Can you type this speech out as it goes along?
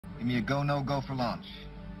Give me a go, no go for launch.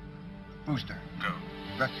 Booster. Go.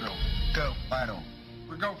 Retro. Go. Vital.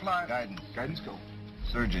 We're go fly. Guidance. Guidance go.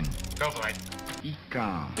 Surgeon. Go flight.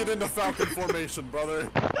 Econ. Get into Falcon formation,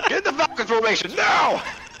 brother. Get the Falcon formation now!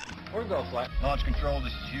 Or go flight. Launch control,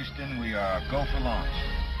 this is Houston. We are go for launch.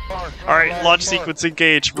 Alright, launch sequence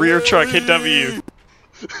engaged. Rear truck, hit W.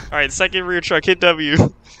 Alright, second rear truck, hit W.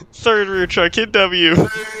 Third rear truck, hit W.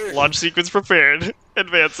 Launch sequence prepared.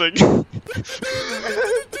 Advancing.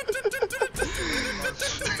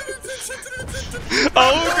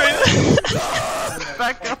 Oh, great.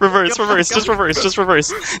 Back up. Reverse, reverse, just reverse, just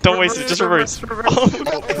reverse. Don't waste it, just reverse. Oh.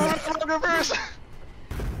 Reverse!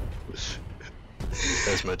 You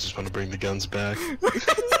guys might just want to bring the guns back.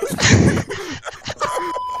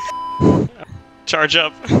 Charge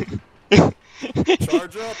up.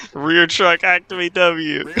 Charge up. Rear truck, activate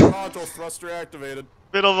W. Rear module thruster activated.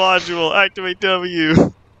 Middle module, activate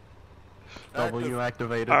W. W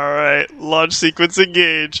activated. Alright, launch sequence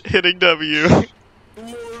engage. Hitting W.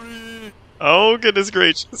 Glory. Oh, goodness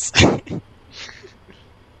gracious.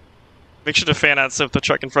 Make sure to fan out so if the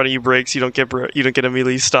truck in front of you brakes, you don't get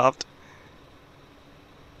immediately stopped.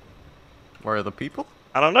 Where are the people?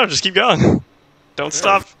 I don't know, just keep going. Don't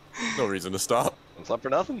stop. No reason to stop. Don't stop for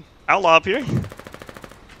nothing. Outlaw up here.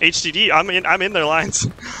 HDD, I'm in their lines.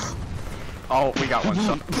 Oh, we got one.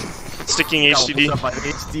 Sticking HDD.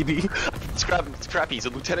 HDD. Scrap, he's a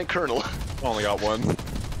lieutenant colonel. Only got one.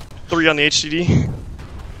 3 on the HDD.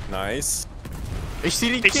 Nice.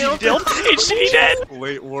 HDD HDD killed. killed. HDD dead.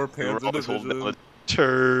 Late war Panzer Division.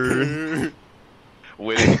 Turn.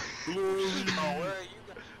 Winning.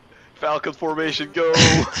 Falcon formation, go!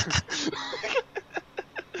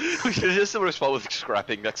 We should just respond with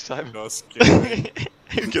scrapping next time. No, scary.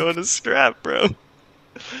 I'm going to scrap, bro.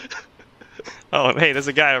 Oh, hey, there's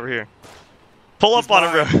a guy over here. Pull up on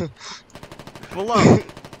him, bro. Pull up.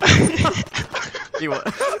 You what?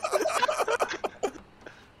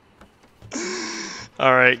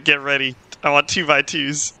 Alright, get ready. I want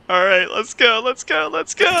 2x2s. Alright, let's go, let's go,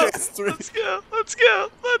 let's go! It's three. Let's go, let's go,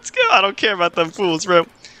 let's go! I don't care about them fools, bro.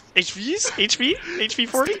 HVs? HP? HP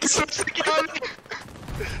 40s?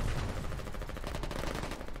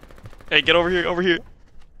 Hey, get over here, over here.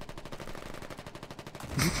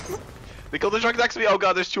 They killed the truck next to me. Oh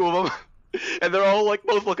god, there's 2 of them. And they're all like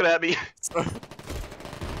both looking at me.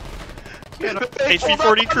 HP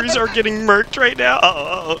 40 crews are getting murked right now.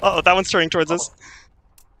 Uh-oh, that one's turning towards us.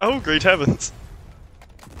 Oh, great heavens.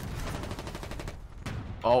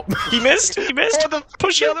 Oh. He missed, he missed. Oh,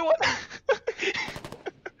 Push the it. other one.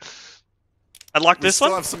 I locked this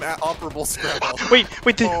one. We still have some operable scrap. Wait,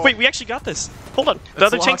 wait, we actually got this. Hold on. The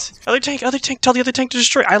other tanks, other tank. Tell the other tank to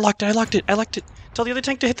destroy. I locked it. Tell the other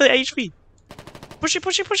tank to hit the HP. Push it,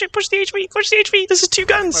 push the HP. This is 2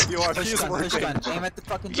 guns. You are, he's working. Aim at the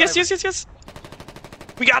fucking Yes.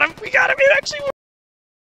 We got him. It actually worked.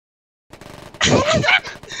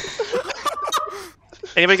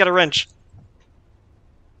 Anybody got a wrench?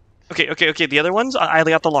 Okay. The other ones, I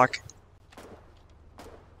got the lock.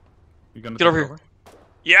 You gonna Get over here.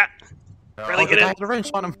 Yeah. Really get it. The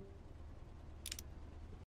wrench on him.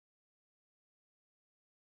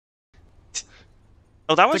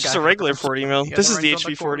 Oh, that one's just a regular 40 mil. This is the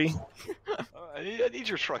HP 40. I need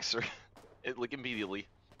your truck, sir. Like immediately.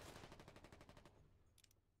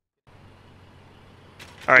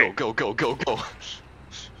 All right. Go.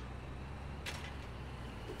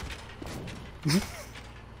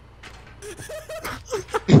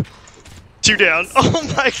 2 down. Oh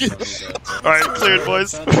my god. Alright, cleared,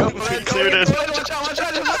 boys. We cleared it.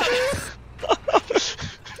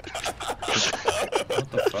 What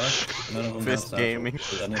the fuck? None of them Fist gaming.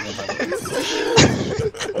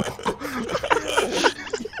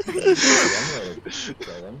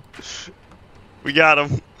 We got him.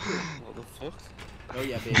 What the fuck? Oh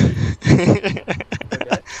yeah, baby.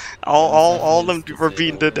 all of them were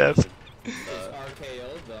beaten to death.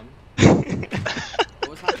 RKO'd them. What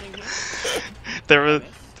was happening here?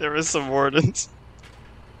 There were some wardens.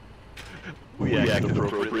 We acted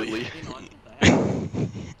appropriately.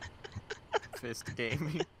 Fist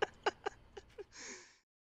gaming.